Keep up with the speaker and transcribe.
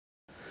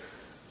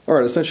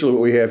Alright, essentially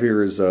what we have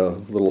here is a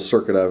little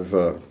circuit I've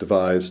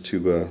devised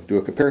to do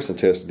a comparison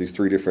test of these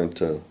three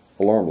different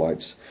alarm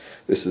lights.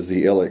 This is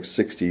the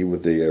LX60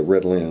 with the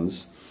red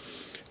lens,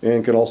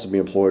 and can also be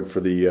employed for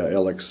the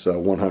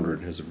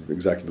LX100. It has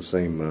exactly the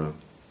same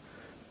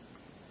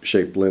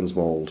shaped lens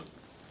mold,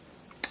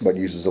 but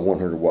uses a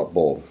 100 watt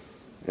bulb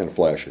and a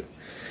flasher.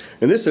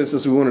 In this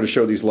instance, we wanted to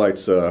show these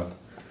lights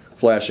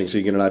flashing so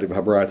you get an idea of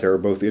how bright they are,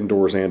 both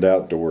indoors and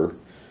outdoor.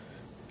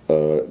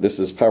 This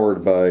is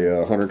powered by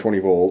 120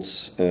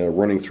 volts,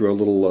 running through a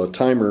little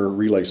timer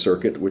relay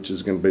circuit, which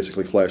is going to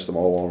basically flash them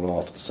all on and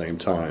off at the same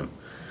time.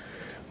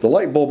 The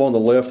light bulb on the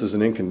left is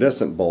an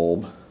incandescent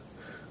bulb.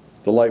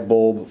 The light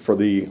bulb for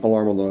the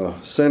alarm on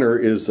the center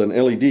is an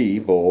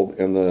LED bulb,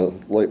 and the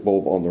light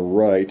bulb on the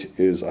right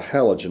is a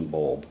halogen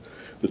bulb.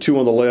 The two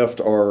on the left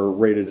are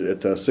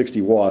rated at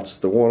 60 watts.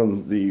 The one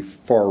on the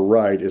far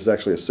right is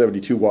actually a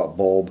 72 watt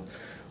bulb,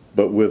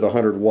 but with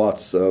 100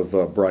 watts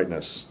of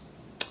brightness.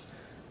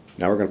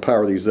 Now we're going to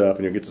power these up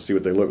and you'll get to see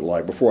what they look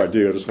like. Before I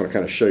do, I just want to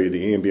kind of show you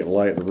the ambient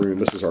light in the room.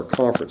 This is our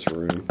conference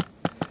room.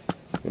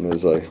 And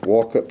as I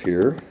walk up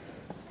here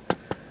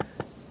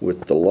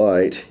with the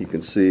light, you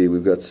can see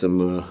we've got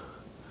some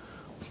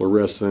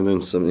fluorescent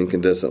and some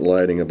incandescent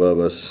lighting above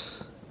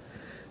us.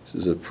 This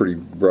is a pretty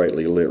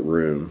brightly lit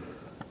room,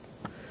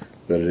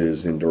 but it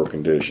is indoor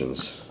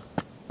conditions.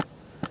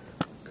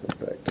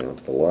 Go back down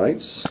to the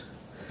lights.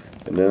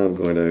 And now I'm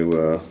going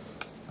to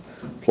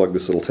plug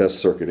this little test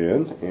circuit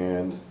in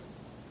and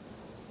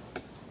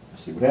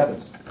see what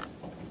happens.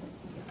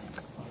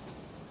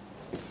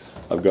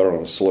 I've got it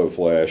on a slow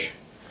flash.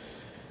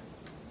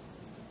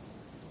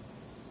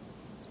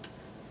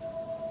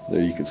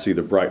 There you can see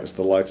the brightness of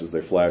the lights as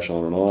they flash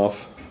on and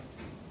off.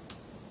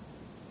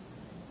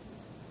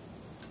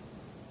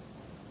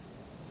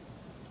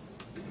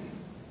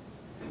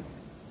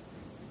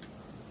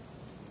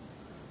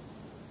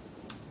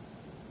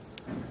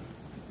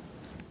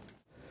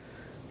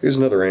 Here's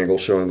another angle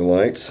showing the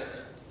lights.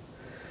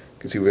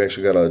 You can see we've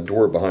actually got a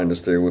door behind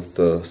us there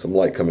with some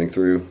light coming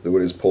through. The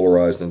wood is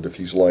polarized and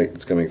diffuse light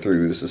that's coming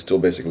through. This is still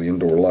basically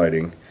indoor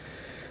lighting,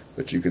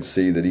 but you can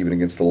see that even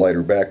against the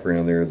lighter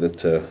background there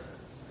that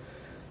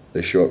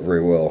they show up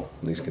very well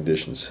in these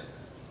conditions.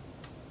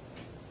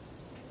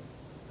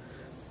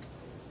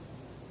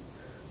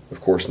 Of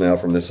course, now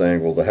from this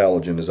angle the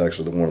halogen is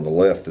actually the one on the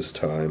left this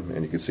time,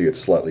 and you can see it's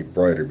slightly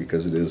brighter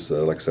because it is,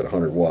 like I said,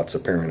 100 watts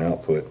apparent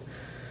output,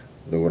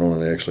 though it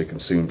only actually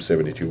consumes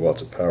 72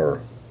 watts of power.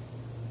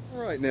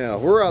 Alright, now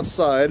we're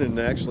outside in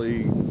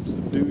actually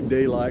subdued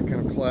daylight,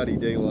 kind of cloudy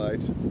daylight,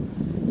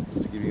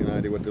 just to give you an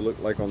idea what they look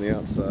like on the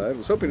outside. I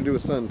was hoping to do a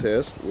sun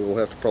test. We'll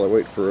have to probably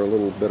wait for a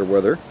little better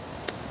weather.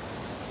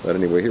 But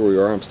anyway, here we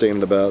are. I'm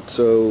standing about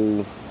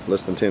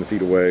less than 10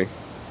 feet away,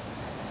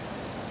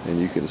 and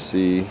you can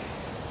see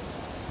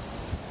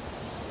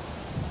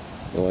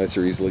the lights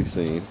are easily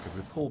seen. If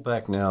we pull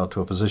back now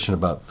to a position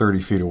about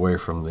 30 feet away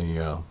from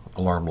the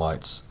alarm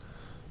lights,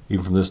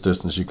 even from this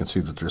distance you can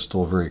see that they're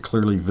still very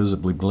clearly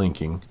visibly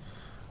blinking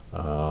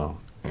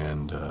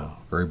and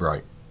very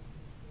bright.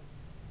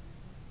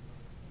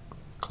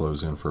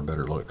 Close in for a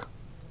better look.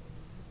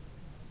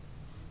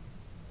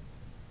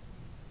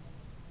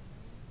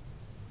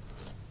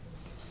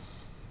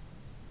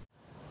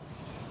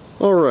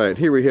 Alright,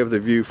 here we have the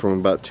view from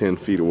about 10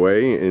 feet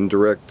away in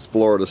direct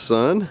Florida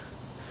sun.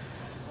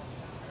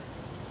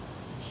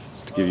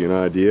 Just to give you an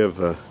idea of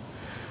the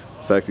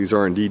fact these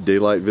are indeed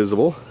daylight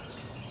visible.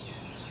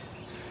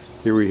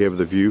 Here we have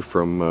the view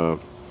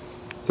from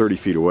 30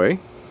 feet away.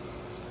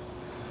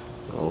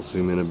 I'll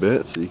zoom in a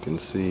bit so you can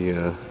see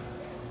that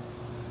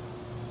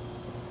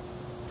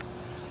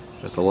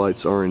the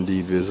lights are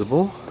indeed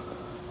visible.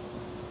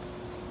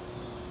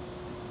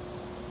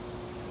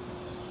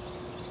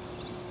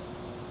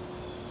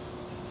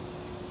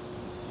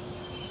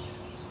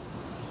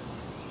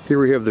 Here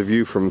we have the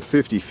view from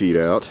 50 feet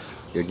out,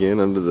 again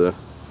under the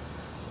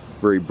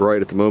very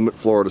bright at the moment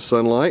Florida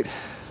sunlight.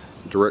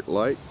 It's a direct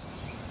light.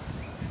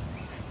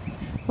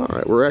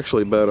 Alright, we're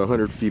actually about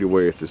 100 feet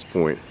away at this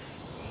point.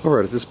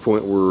 Alright, at this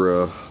point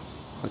we're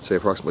I'd say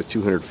approximately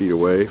 200 feet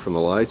away from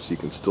the lights. You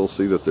can still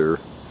see that they're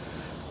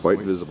quite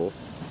visible.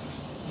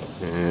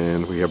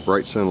 And we have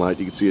bright sunlight.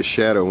 You can see a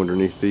shadow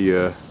underneath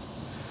the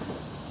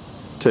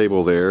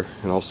table there,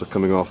 and also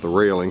coming off the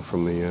railing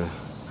from the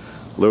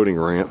loading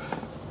ramp.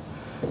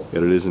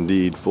 Yet it is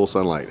indeed full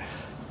sunlight.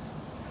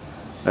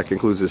 That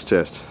concludes this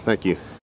test. Thank you.